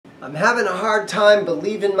I'm having a hard time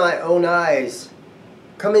believing my own eyes.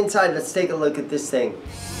 Come inside, let's take a look at this thing.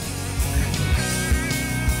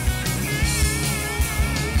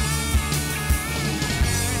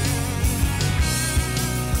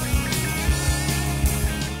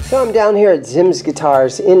 So I'm down here at ZIMM'S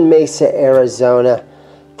Guitars in Mesa, Arizona.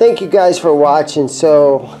 Thank you guys for watching.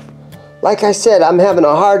 So, like I said, I'm having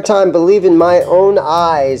a hard time believing my own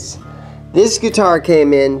eyes. This guitar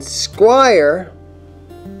came in Squire,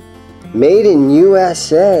 made in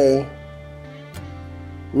USA.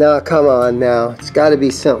 Now, come on now. It's got to be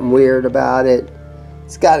something weird about it.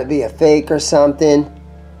 It's got to be a fake or something.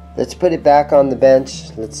 Let's put it back on the bench.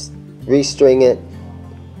 Let's restring it.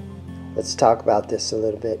 Let's talk about this a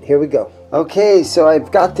little bit. Here we go. Okay, so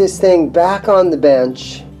I've got this thing back on the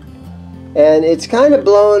bench. And it's kind of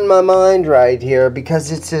blowing my mind right here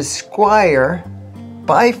because it's a Squire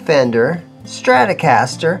by Fender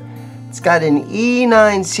Stratocaster. It's got an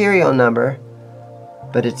E9 serial number,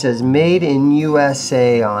 but it says made in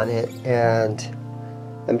USA on it. And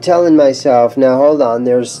I'm telling myself, now hold on,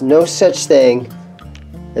 there's no such thing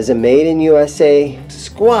as a made in USA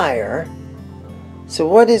Squire. So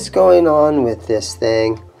what is going on with this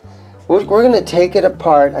thing? We're going to take it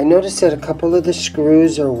apart. I noticed that a couple of the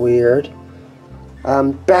screws are weird.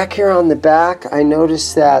 Back here on the back, I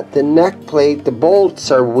noticed that the neck plate, the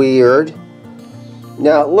bolts are weird.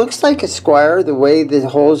 Now it looks like a Squire, the way the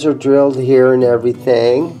holes are drilled here and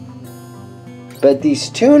everything. But these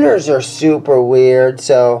tuners are super weird,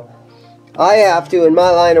 so I have to, in my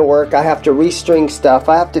line of work, I have to restring stuff.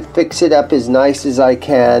 I have to fix it up as nice as I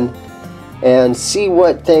can and see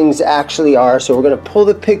what things actually are. So we're going to pull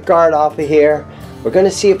the pick guard off of here. We're going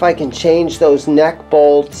to see if I can change those neck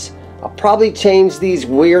bolts. I'll probably change these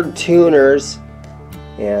weird tuners.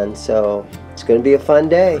 And so it's going to be a fun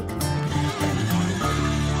day.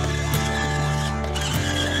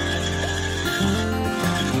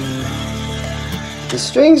 The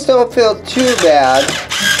strings don't feel too bad,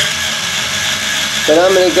 but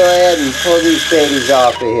I'm going to go ahead and pull these babies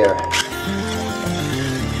off of here.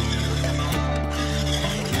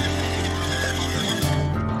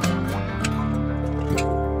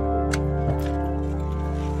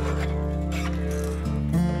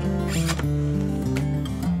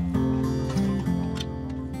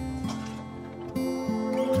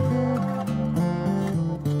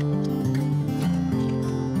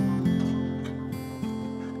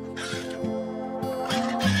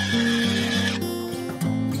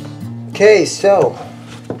 Okay, so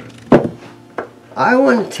I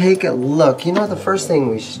want to take a look. You know, the first thing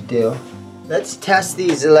we should do, let's test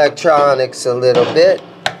these electronics a little bit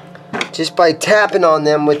just by tapping on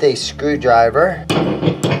them with a screwdriver.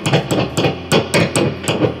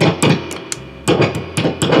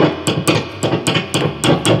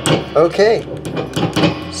 Okay,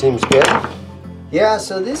 seems good. Yeah,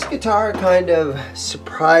 so this guitar kind of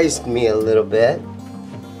surprised me a little bit.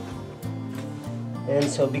 And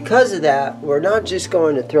so because of that, we're not just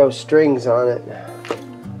going to throw strings on it.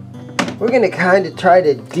 We're going to kind of try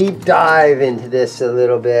to deep dive into this a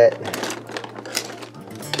little bit.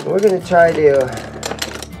 We're going to try to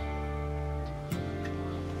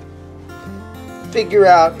figure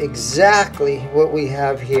out exactly what we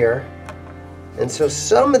have here. And so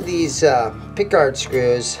some of these pickguard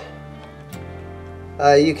screws,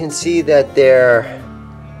 you can see that they're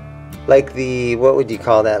like the, what would you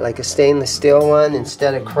call that, like a stainless steel one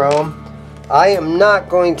instead of chrome. I am not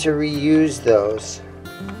going to reuse those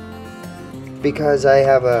because I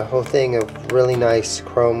have a whole thing of really nice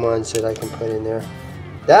chrome ones that I can put in there.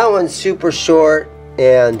 That one's super short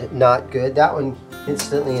and not good. That one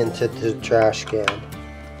instantly into the trash can.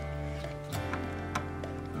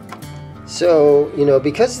 So, you know,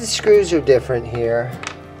 because the screws are different here,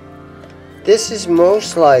 this is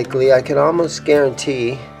most likely, I can almost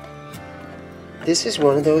guarantee, this is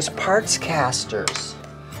one of those parts casters.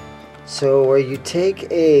 So where you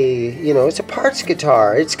take a, you know, it's a parts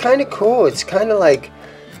guitar. It's kind of cool. It's kind of like,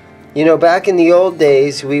 you know, back in the old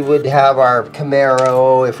days, we would have our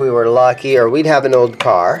Camaro if we were lucky, or we'd have an old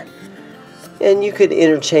car. And you could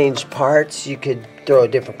interchange parts. You could throw a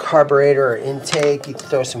different carburetor or intake. You could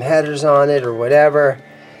throw some headers on it or whatever.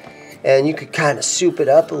 And you could kind of soup it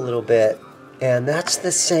up a little bit. And that's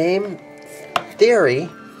the same theory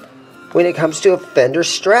when it comes to a Fender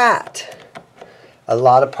Strat. A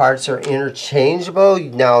lot of parts are interchangeable.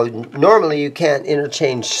 Now, normally you can't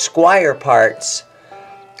interchange Squire parts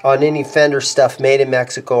on any Fender stuff made in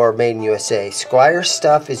Mexico or made in USA. Squire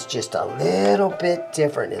stuff is just a little bit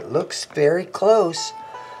different. It looks very close,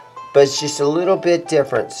 but it's just a little bit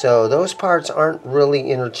different. So those parts aren't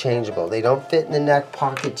really interchangeable. They don't fit in the neck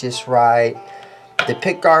pocket just right. The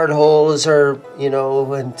pickguard holes are, you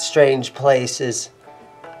know, in strange places.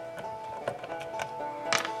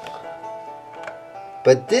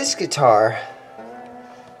 But this guitar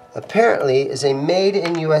apparently is a made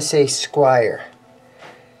in USA Squier.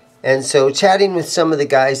 And so chatting with some of the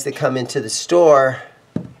guys that come into the store,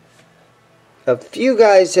 a few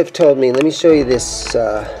guys have told me, let me show you this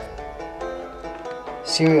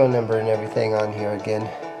serial number and everything on here again.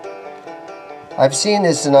 I've seen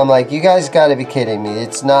this and I'm like, you guys gotta be kidding me.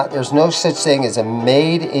 It's not, there's no such thing as a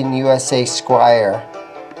made in USA Squier.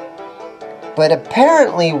 But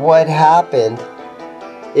apparently what happened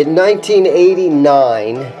in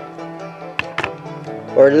 1989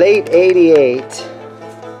 or late 88,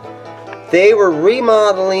 they were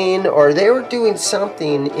remodeling or they were doing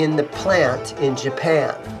something in the plant in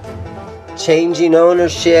Japan. Changing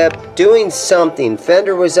ownership, doing something.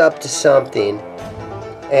 Fender was up to something.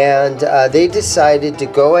 And they decided to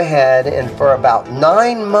go ahead and for about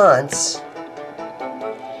 9 months,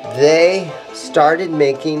 they started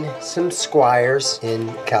making some Squires in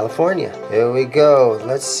California. Here we go.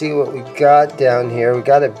 Let's see what we got down here. We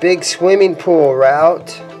got a big swimming pool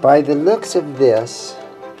route. By the looks of this,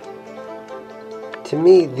 to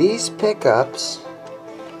me, these pickups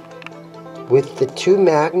with the 2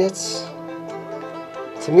 magnets,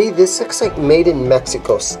 to me, this looks like made in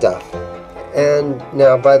Mexico stuff. And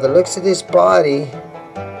now by the looks of this body,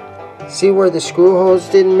 see where the screw holes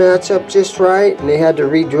didn't match up just right and they had to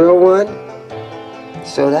re-drill one?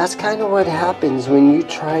 So that's kind of what happens when you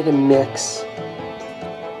try to mix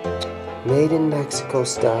made in Mexico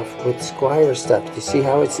stuff with Squire stuff. You see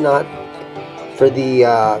how it's not, for the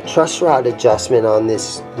truss rod adjustment on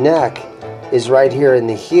this neck is right here in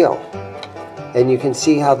the heel. And you can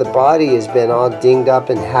see how the body has been all dinged up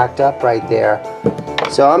and hacked up right there.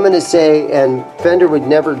 So I'm going to say, and Fender would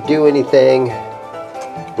never do anything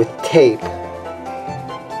with tape.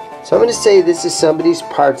 So I'm going to say this is somebody's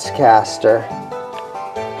parts caster.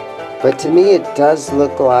 But to me it does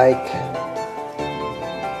look like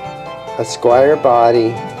a Squire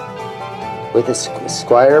body with a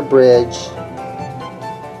Squire bridge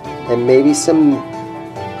and maybe some,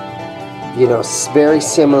 you know, very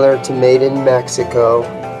similar to made in Mexico.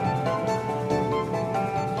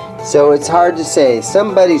 So it's hard to say.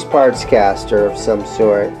 Somebody's parts caster of some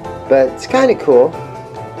sort, but it's kind of cool.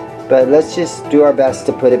 But let's just do our best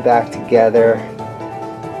to put it back together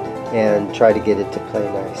and try to get it to play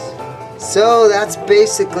nice. So that's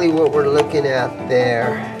basically what we're looking at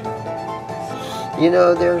there. You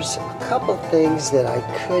know, there's a couple things that I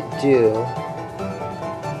could do.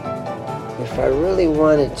 If I really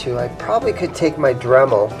wanted to, I probably could take my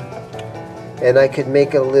Dremel and I could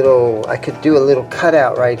make a little, I could do a little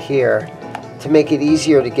cutout right here to make it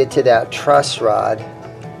easier to get to that truss rod.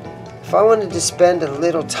 If I wanted to spend a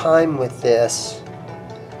little time with this,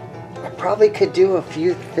 I probably could do a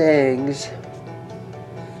few things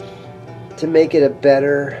to make it a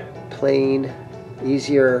better, plain,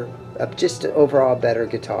 easier, just an overall better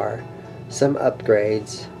guitar. Some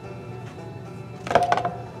upgrades.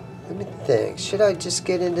 Let me think, should I just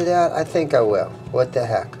get into that? I think I will. What the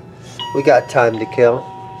heck. We got time to kill,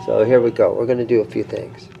 so here we go. We're going to do a few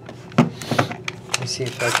things. Let's see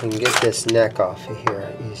if I can get this neck off of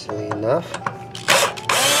here easily enough.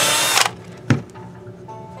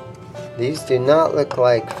 These do not look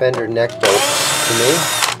like Fender neck bolts to me.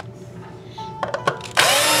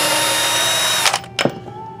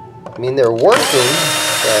 I mean, they're working,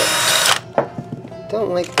 but I don't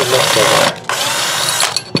like the look of them.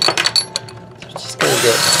 So just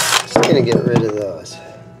gonna get rid of those.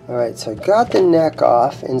 Alright, so I got the neck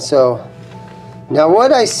off, and so now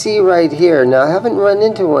what I see right here, now I haven't run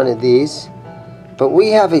into one of these, but we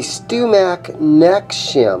have a StewMac neck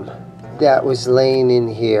shim that was laying in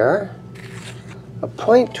here, a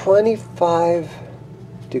 0.25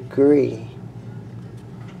 degree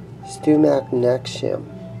StewMac neck shim.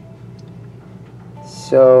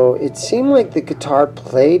 So it seemed like the guitar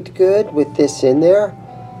played good with this in there,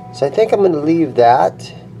 so I think I'm going to leave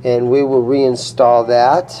that and we will reinstall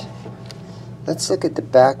that. Let's look at the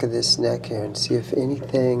back of this neck here and see if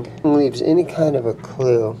anything leaves any kind of a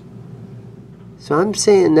clue. So I'm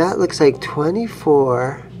saying that looks like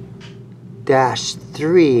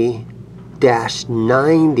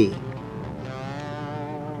 24-3-90.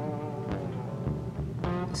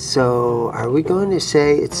 So are we going to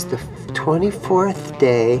say it's the 24th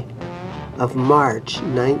day of March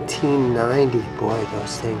 1990? Boy,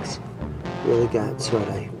 those things really got sort of,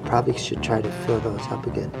 I probably should try to fill those up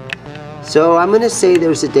again. So I'm going to say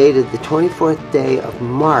there's a date of the 24th day of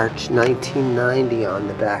March 1990 on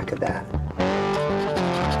the back of that.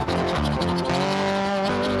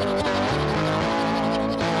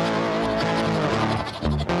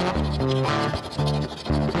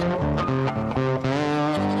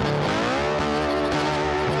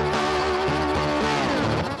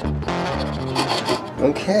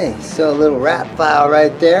 So a little rat file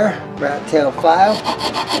right there, rat tail file.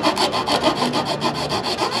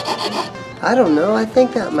 I don't know, I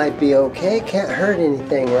think that might be okay. Can't hurt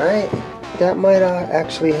anything, right? That might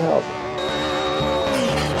actually help.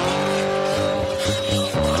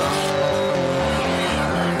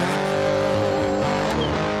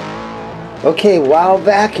 Okay, while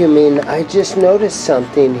vacuuming, I just noticed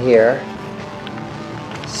something here.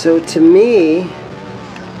 So to me,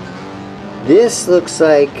 this looks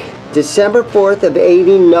like December 4th of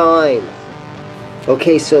 '89.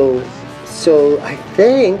 Okay, so I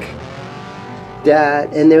think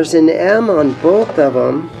that, and there's an M on both of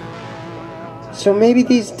them. So maybe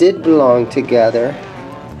these did belong together.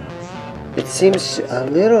 It seems a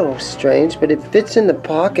little strange, but it fits in the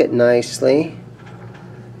pocket nicely.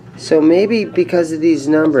 So maybe because of these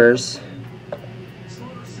numbers,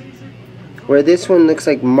 where this one looks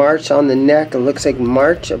like March on the neck, it looks like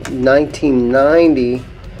March of 1990,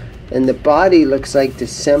 and the body looks like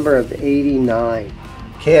December of '89.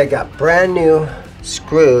 Okay, I got brand new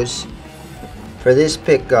screws for this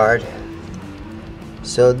pick guard.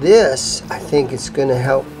 So this, I think, is going to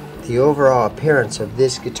help the overall appearance of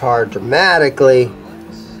this guitar dramatically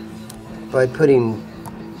by putting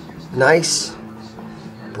nice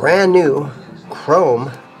brand new chrome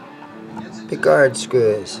pickguard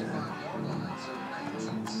screws.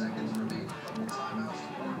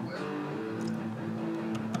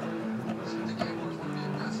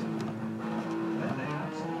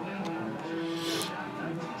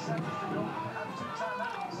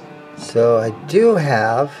 So I do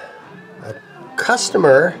have a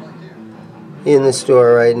customer in the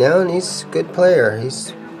store right now, and he's a good player.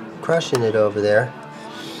 He's crushing it over there.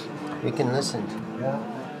 We can listen. Yeah.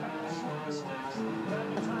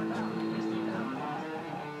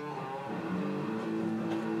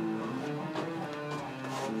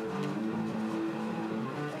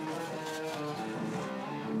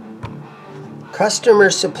 Customer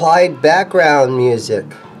supplied background music.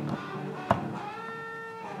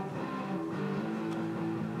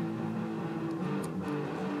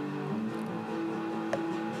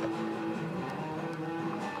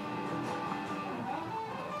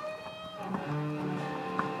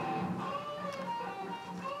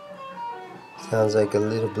 Sounds like a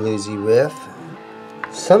little bluesy riff.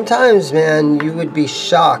 Sometimes, man, you would be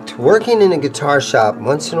shocked. Working in a guitar shop,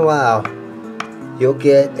 once in a while, you'll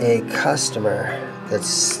get a customer that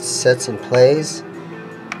sits and plays,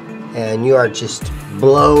 and you are just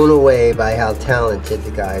blown away by how talented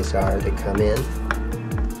the guys are that come in.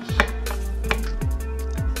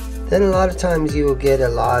 Then a lot of times you will get a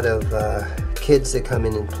lot of kids that come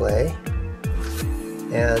in and play.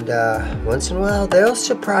 And once in a while, they'll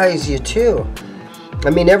surprise you too. I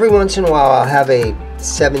mean, every once in a while, I'll have a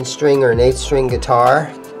 7-string or an 8-string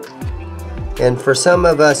guitar. And for some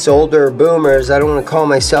of us older boomers, I don't want to call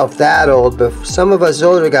myself that old, but for some of us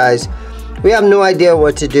older guys, we have no idea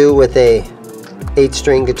what to do with a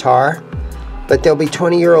 8-string guitar. But there'll be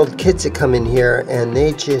 20-year-old kids that come in here, and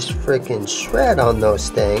they just freaking shred on those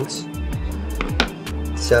things.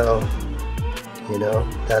 So, you know,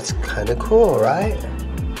 that's kind of cool, right?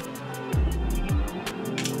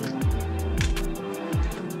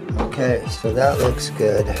 Okay, so that looks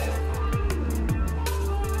good.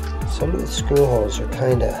 Some of the screw holes are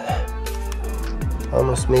kind of,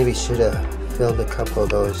 almost maybe should have filled a couple of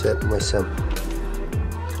those up with some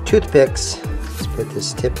toothpicks. Let's put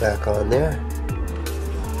this tip back on there.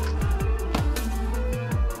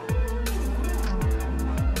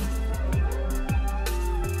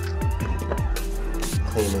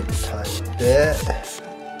 Clean it a tiny bit.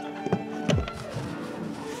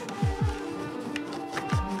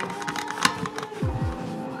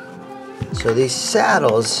 So these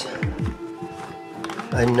saddles,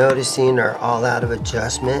 I'm noticing, are all out of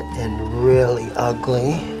adjustment and really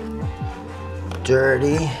ugly,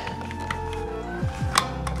 dirty.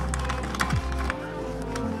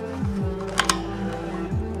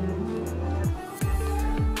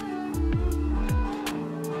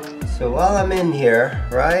 So while I'm in here,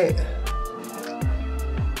 right,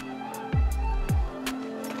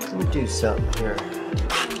 let me do something here.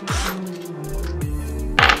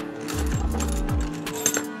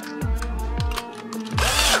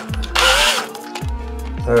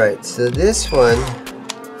 Alright, so this one,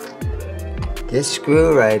 this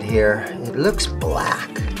screw right here, it looks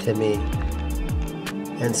black to me.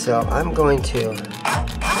 And so I'm going to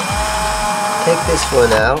take this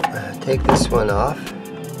one out, take this one off,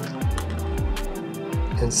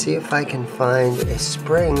 and see if I can find a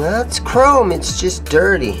spring. That's chrome, it's just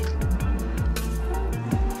dirty.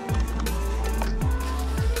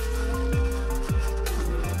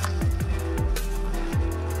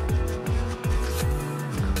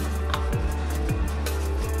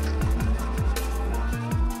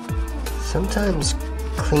 Sometimes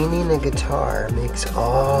cleaning a guitar makes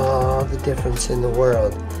all the difference in the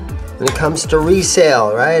world when it comes to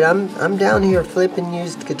resale, right? I'm down here flipping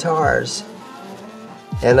used guitars,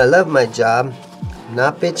 and I love my job. I'm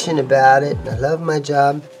not bitching about it. I love my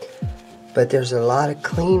job, but there's a lot of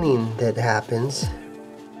cleaning that happens,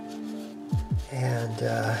 and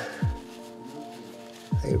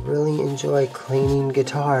I really enjoy cleaning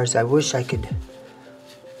guitars. I wish I could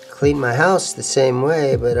clean my house the same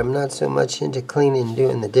way, but I'm not so much into cleaning and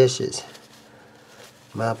doing the dishes,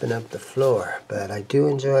 mopping up the floor. But I do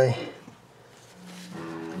enjoy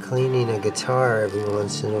cleaning a guitar every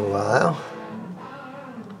once in a while.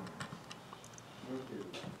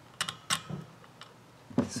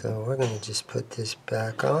 So we're going to just put this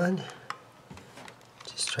back on.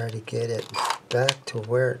 Just try to get it back to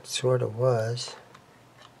where it sort of was.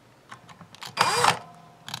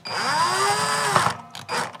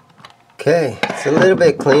 Okay, it's a little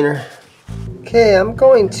bit cleaner. Okay, I'm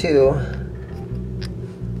going to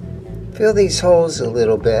fill these holes a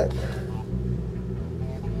little bit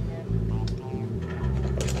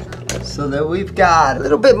so that we've got a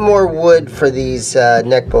little bit more wood for these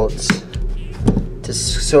neck bolts to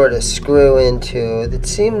sort of screw into. It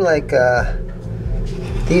seemed like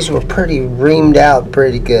these were pretty reamed out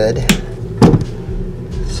pretty good.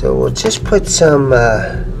 So we'll just put some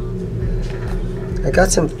I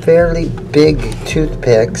got some fairly big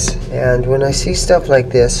toothpicks, and when I see stuff like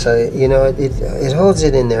this, you know, it holds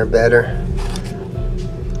it in there better.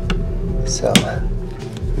 So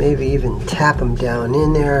maybe even tap them down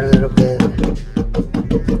in there a little bit.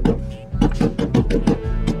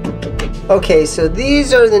 Okay, so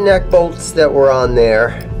these are the neck bolts that were on there,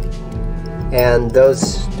 and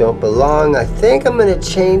those don't belong. I think I'm going to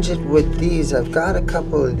change it with these. I've got a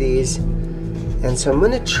couple of these. And so I'm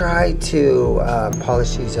going to try to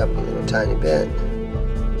polish these up a little tiny bit.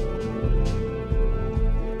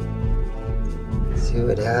 See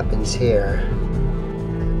what happens here.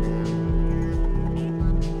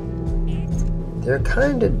 They're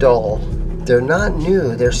kind of dull. They're not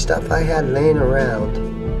new. They're stuff I had laying around.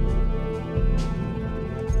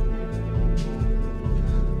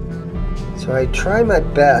 So I try my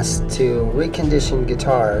best to recondition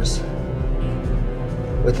guitars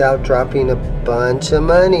without dropping a bunch of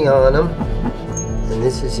money on them. And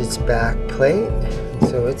this is its back plate,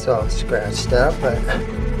 so it's all scratched up, but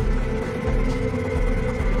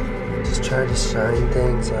just try to shine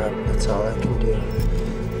things up. That's all I can do.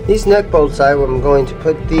 These neck bolts, I'm going to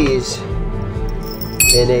put these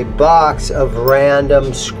in a box of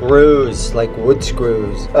random screws, like wood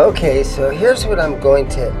screws. Okay, so here's what I'm going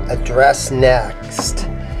to address next,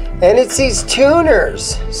 and it's these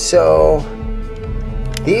tuners. So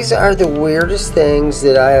these are the weirdest things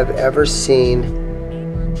that I have ever seen,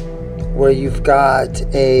 where you've got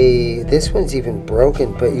this one's even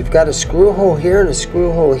broken, but you've got a screw hole here and a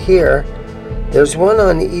screw hole here. There's one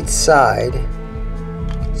on each side.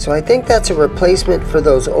 So I think that's a replacement for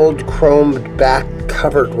those old chromed back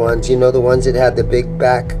covered ones, you know, the ones that had the big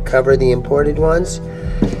back cover, the imported ones.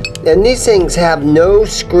 And these things have no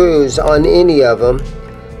screws on any of them.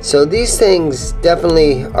 So these things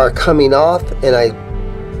definitely are coming off, and I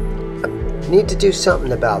need to do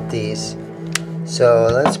something about these. So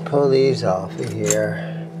let's pull these off of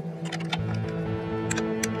here.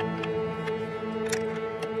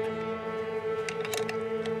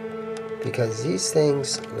 Because these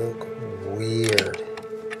things look weird.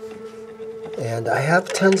 And I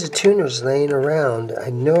have tons of tuners laying around. I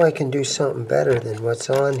know I can do something better than what's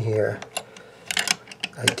on here.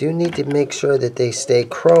 I do need to make sure that they stay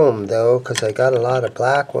chrome though, because I got a lot of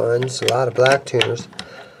black ones, a lot of black tuners.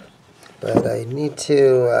 But I need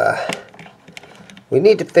to, we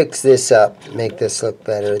need to fix this up, make this look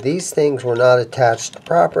better. These things were not attached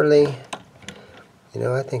properly. You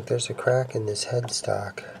know, I think there's a crack in this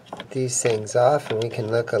headstock. Put these things off and we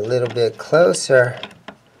can look a little bit closer.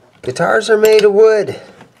 Guitars are made of wood.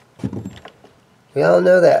 We all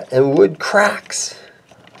know that. And wood cracks.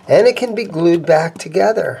 And it can be glued back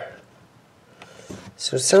together.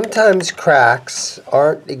 So sometimes cracks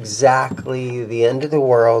aren't exactly the end of the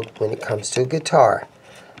world when it comes to a guitar.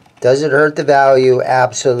 Does it hurt the value?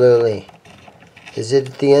 Absolutely. Is it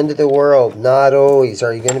at the end of the world? Not always.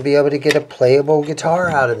 Are you going to be able to get a playable guitar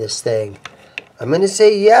out of this thing? I'm going to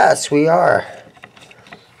say yes, we are.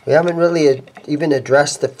 We haven't really even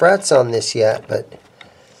addressed the frets on this yet, but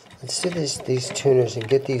let's do these tuners and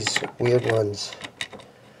get these weird ones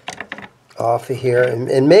off of here.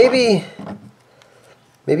 And maybe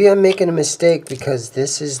I'm making a mistake, because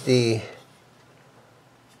this is the...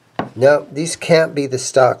 No, these can't be the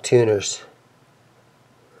stock tuners.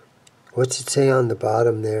 What's it say on the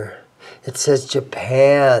bottom there? It says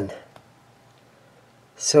Japan.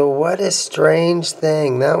 So what a strange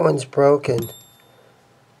thing. That one's broken.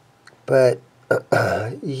 But,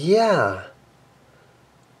 yeah.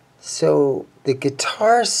 So the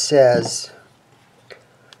guitar says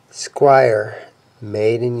Squire,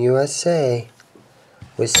 made in USA,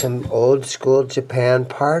 with some old school Japan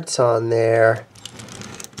parts on there.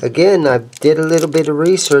 Again, I did a little bit of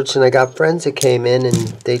research and I got friends that came in and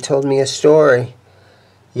they told me a story.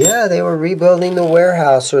 Yeah, they were rebuilding the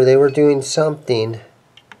warehouse or they were doing something.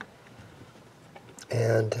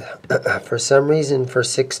 And for some reason, for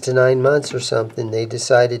 6 to 9 months or something, they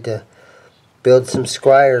decided to build some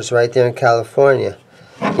Squires right there in California.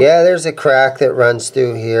 Yeah, there's a crack that runs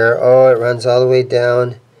through here. Oh, it runs all the way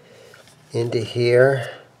down into here.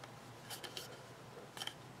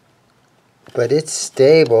 But it's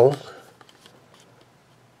stable.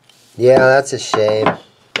 Yeah, that's a shame.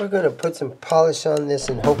 We're going to put some polish on this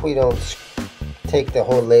and hope we don't take the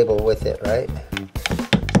whole label with it, right?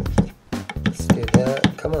 Let's do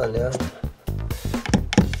that. Come on now.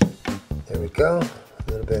 There we go.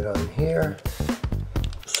 A little bit on here.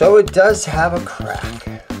 So it does have a crack.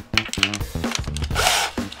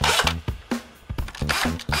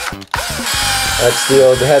 That's the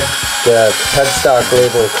old headstock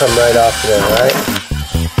label will come right off there, right?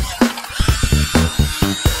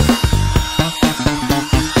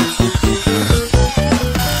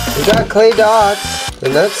 We got clay dots,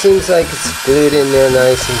 and that seems like it's glued in there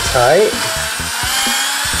nice and tight.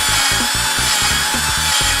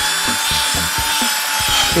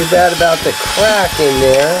 Too bad about the crack in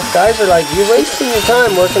there. Guys are like, you're wasting your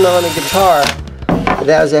time working on a guitar that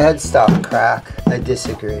has a headstock crack. I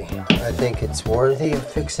disagree. I think it's worthy of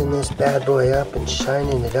fixing this bad boy up and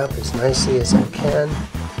shining it up as nicely as I can.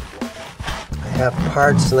 I have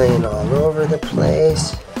parts laying all over the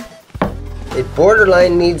place. It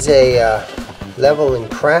borderline needs a leveling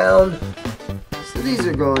crown. So these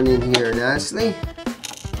are going in here nicely.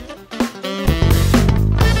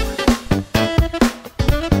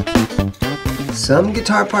 Some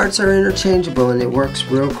guitar parts are interchangeable and it works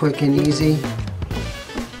real quick and easy.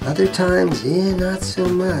 Other times, yeah, not so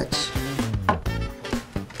much.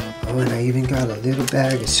 Oh, and I even got a little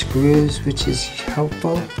bag of screws, which is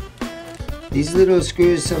helpful. These little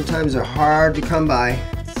screws sometimes are hard to come by.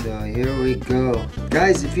 So here we go.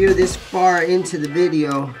 Guys, if you're this far into the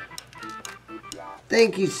video,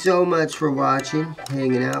 thank you so much for watching,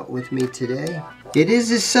 hanging out with me today. It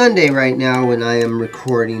is a Sunday right now when I am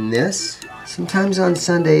recording this. Sometimes on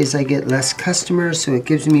Sundays I get less customers, so it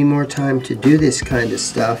gives me more time to do this kind of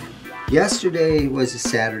stuff. Yesterday was a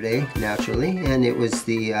Saturday, naturally, and it was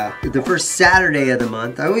the first Saturday of the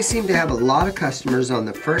month. I always seem to have a lot of customers on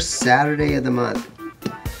the first Saturday of the month.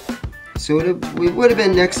 So it would have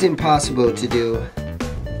been next to impossible to do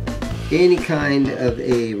any kind of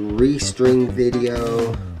a restring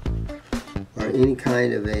video or any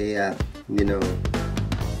kind of a, you know,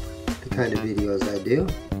 the kind of videos I do.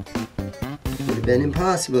 It would have been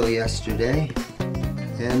impossible yesterday.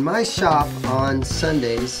 And my shop on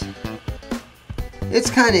Sundays,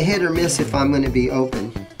 it's kind of hit or miss if I'm going to be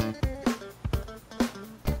open.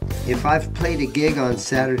 If I've played a gig on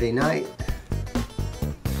Saturday night,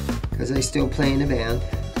 because I still play in a band,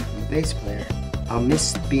 I'm a bass player, I'll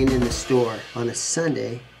miss being in the store on a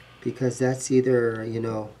Sunday because that's either, you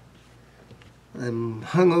know, I'm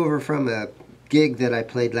hungover from a gig that I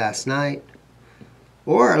played last night,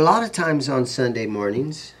 or a lot of times on Sunday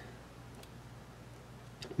mornings,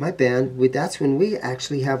 my band, that's when we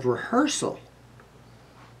actually have rehearsal.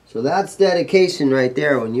 So that's dedication right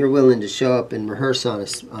there when you're willing to show up and rehearse on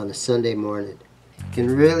a Sunday morning. You can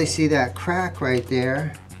really see that crack right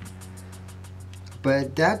there.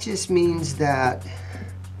 But that just means that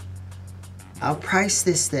I'll price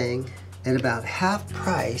this thing at about half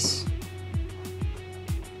price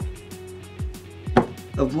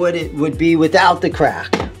of what it would be without the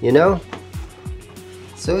crack, you know?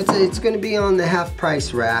 So it's going to be on the half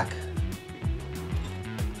price rack.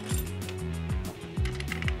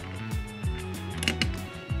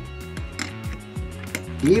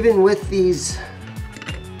 Even with these,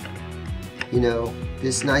 you know,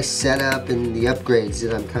 this nice setup and the upgrades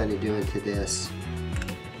that I'm kind of doing to this.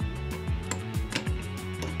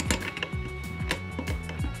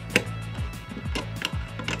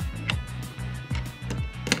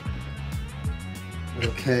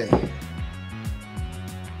 Okay,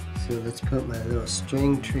 so let's put my little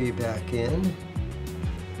string tree back in.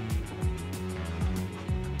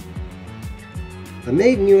 A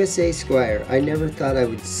made in USA Squire. I never thought I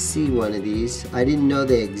would see one of these. I didn't know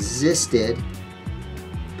they existed,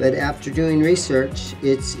 but after doing research,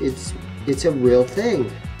 it's a real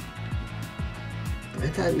thing. I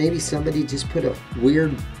thought maybe somebody just put a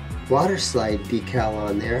weird water slide decal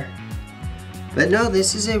on there. But no,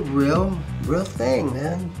 this is a real thing,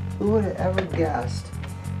 man. Who would have ever guessed?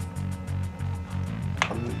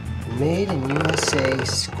 Made in USA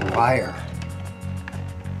Squire.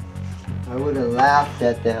 I would have laughed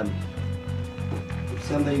at them. If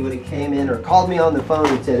somebody would have came in or called me on the phone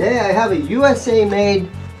and said, hey, I have a USA made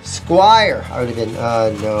Squire. I would have been,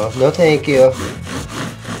 no thank you.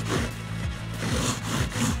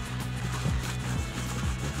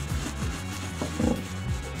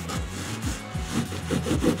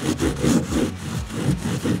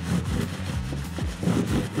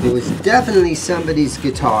 It was definitely somebody's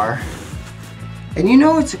guitar. And you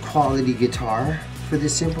know it's a quality guitar for the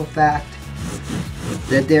simple fact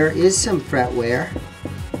that there is some fret wear,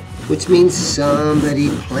 which means somebody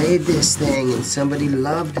played this thing and somebody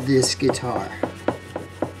loved this guitar.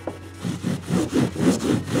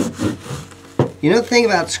 You know the thing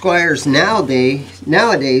about Squires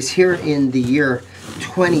nowadays here in the year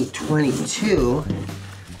 2022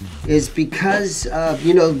 is because of,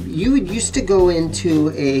 you know, you used to go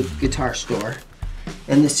into a guitar store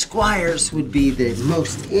and the Squires would be the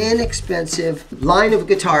most inexpensive line of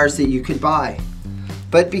guitars that you could buy.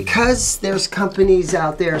 But because there's companies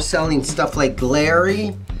out there selling stuff like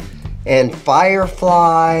Glary and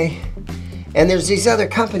Firefly, and there's these other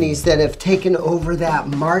companies that have taken over that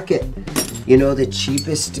market. You know, the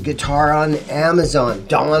cheapest guitar on Amazon,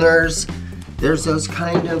 Donners, there's those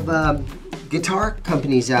kind of guitar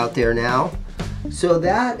companies out there now. So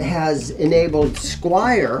that has enabled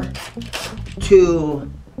Squire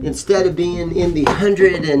to, instead of being in the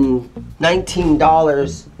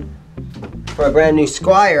 $119 for a brand new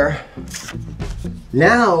Squire,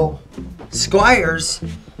 now Squires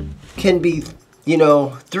can be, you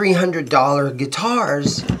know, $300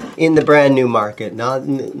 guitars in the brand new market, not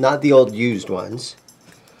the old used ones.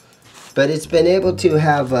 But it's been able to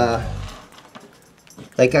have,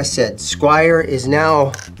 like I said, Squire is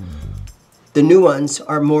now, the new ones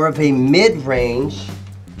are more of a mid-range,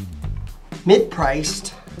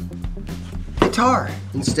 mid-priced guitar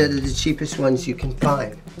instead of the cheapest ones you can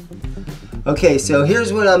find. Okay, so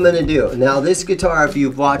here's what I'm gonna do. Now this guitar, if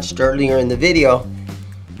you've watched earlier in the video,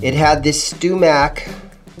 it had this StewMac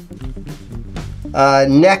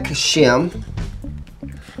neck shim.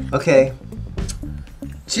 Okay,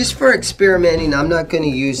 just for experimenting, I'm not gonna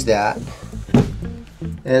use that.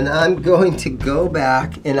 And I'm going to go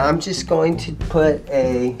back and I'm just going to put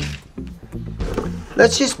a,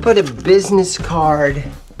 let's just put a business card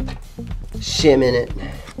shim in it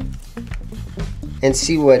and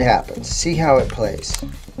see what happens, see how it plays.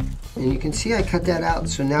 And you can see I cut that out,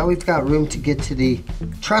 so now we've got room to get to the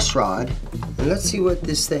truss rod. And let's see what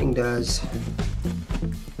this thing does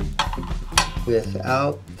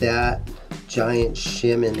without that giant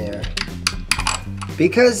shim in there.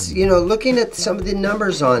 Because, you know, looking at some of the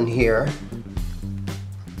numbers on here,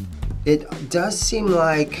 it does seem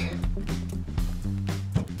like,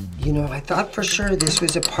 you know, I thought for sure this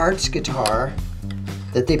was a parts guitar,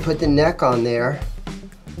 that they put the neck on there.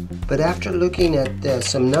 But after looking at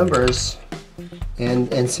some numbers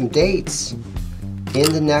and some dates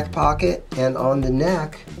in the neck pocket and on the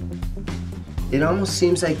neck, it almost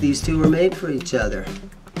seems like these two were made for each other.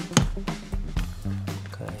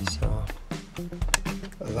 Okay, so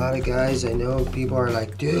a lot of guys I know, people are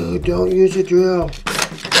like, dude, don't use a drill.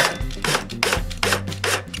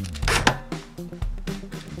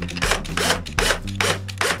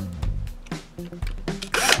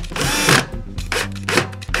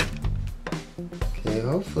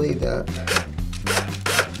 Hopefully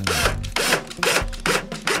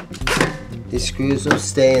these screws will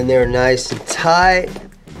stay in there nice and tight,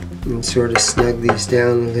 and sort of snug these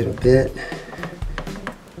down a little bit.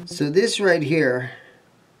 So this right here,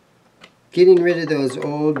 getting rid of those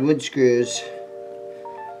old wood screws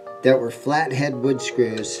that were flathead wood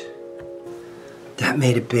screws, that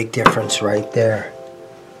made a big difference right there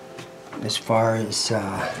as far as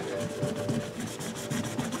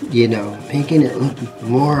you know, making it look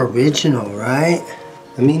more original, right?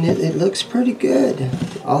 I mean, it looks pretty good.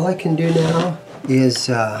 All I can do now is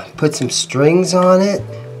put some strings on it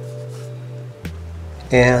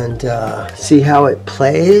and see how it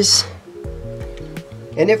plays.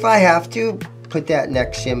 And if I have to, put that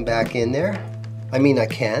neck shim back in there. I mean, I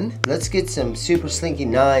can. Let's get some Super Slinky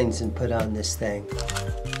 9s and put on this thing.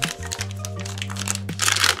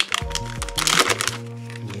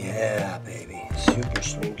 Yeah, baby. Super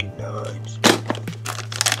Slinky 9s.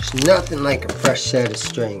 There's nothing like a fresh set of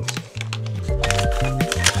strings.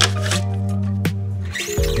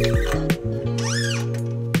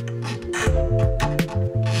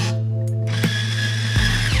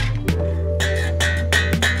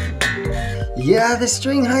 Yeah, the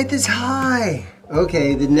string height is high.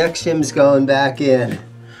 Okay, the next shim's going back in.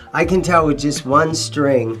 I can tell with just one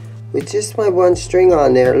string. With just my one string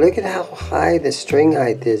on there, look at how high the string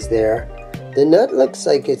height is there. The nut looks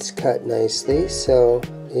like it's cut nicely, so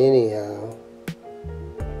anyhow.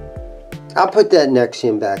 I'll put that next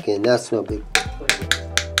shim back in, that's no big.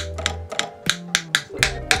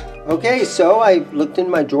 Okay, so I looked in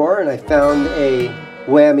my drawer and I found a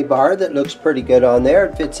whammy bar that looks pretty good on there.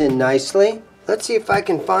 It fits in nicely. Let's see if I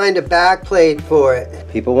can find a back plate for it.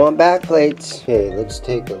 People want back plates. Okay, let's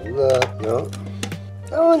take a look. No,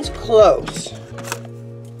 that one's close.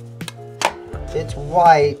 It's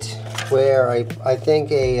white, where I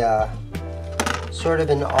think a sort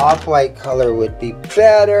of an off-white color would be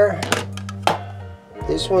better.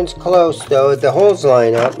 This one's close though. The holes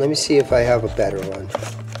line up. Let me see if I have a better one.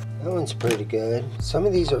 That one's pretty good. Some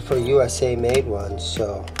of these are for USA made ones,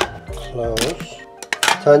 so close.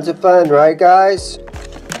 Tons of fun, right guys?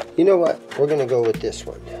 You know what? We're gonna go with this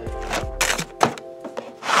one.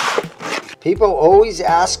 People always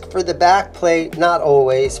ask for the back plate. Not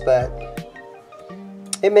always, but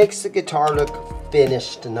it makes the guitar look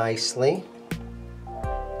finished nicely.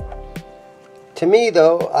 To me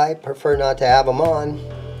though, I prefer not to have them on.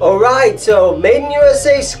 Alright, so made in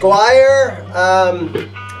USA Squire.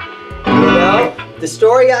 You know, the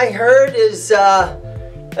story I heard is,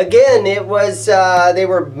 again, it was, they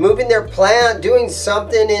were moving their plant, doing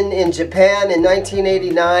something in Japan in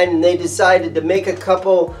 1989, and they decided to make a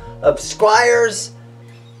couple of Squires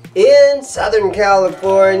in Southern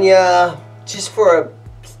California, just for a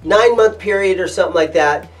 9-month period or something like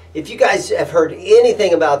that. If you guys have heard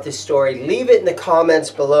anything about this story, leave it in the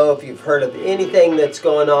comments below if you've heard of anything that's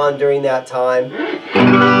going on during that time.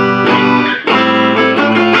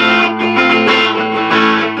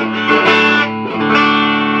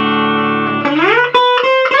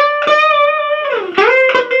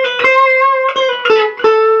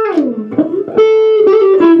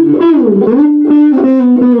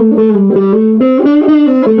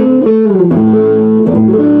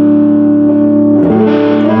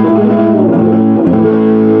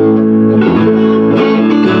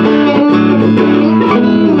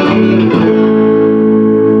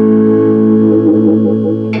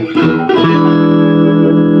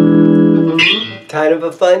 Kind of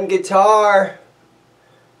a fun guitar.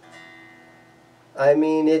 I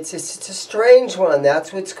mean, it's a strange one.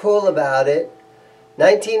 That's what's cool about it.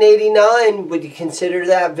 1989, would you consider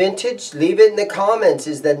that vintage? Leave it in the comments.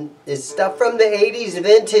 Is stuff from the 80s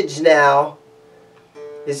vintage now?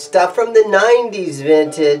 Is stuff from the 90s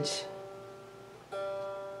vintage?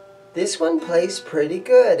 This one plays pretty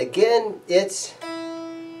good. Again, it's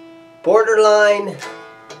borderline,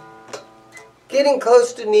 getting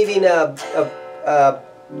close to needing a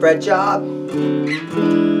fret job,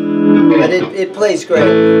 but it plays great.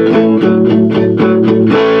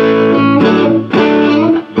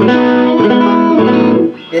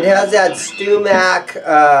 It has that Stu-Mac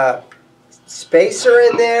spacer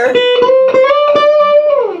in there.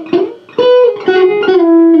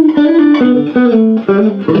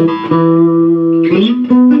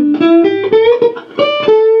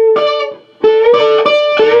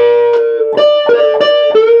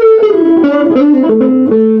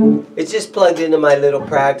 It's just plugged into my little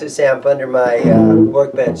practice amp under my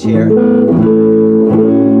workbench here.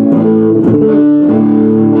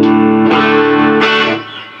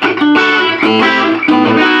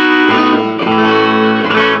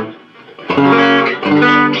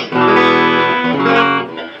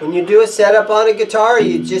 When you do a setup on a guitar,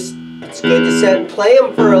 it's good to set and play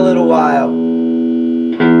them for a little while.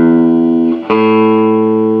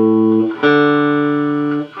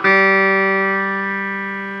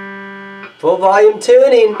 Full volume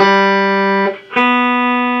tuning.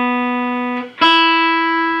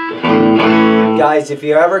 Guys, if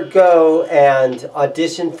you ever go and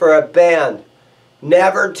audition for a band,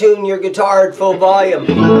 never tune your guitar at full volume.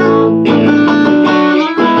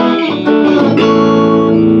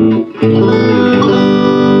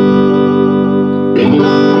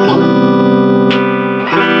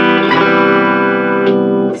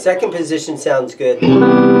 Second position sounds good.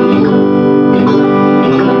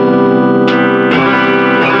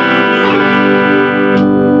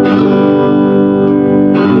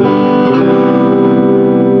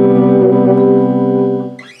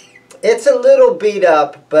 It's a little beat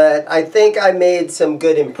up, but I think I made some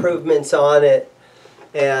good improvements on it.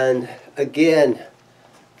 And again,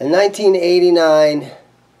 a 1989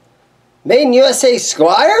 made in USA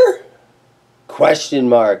Squire? Question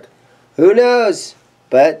mark. Who knows?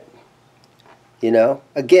 But, you know,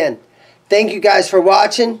 again, thank you guys for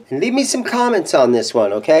watching. And leave me some comments on this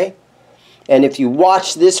one, okay? And if you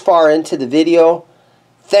watch this far into the video,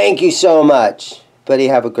 thank you so much. Buddy,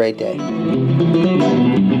 have a great day.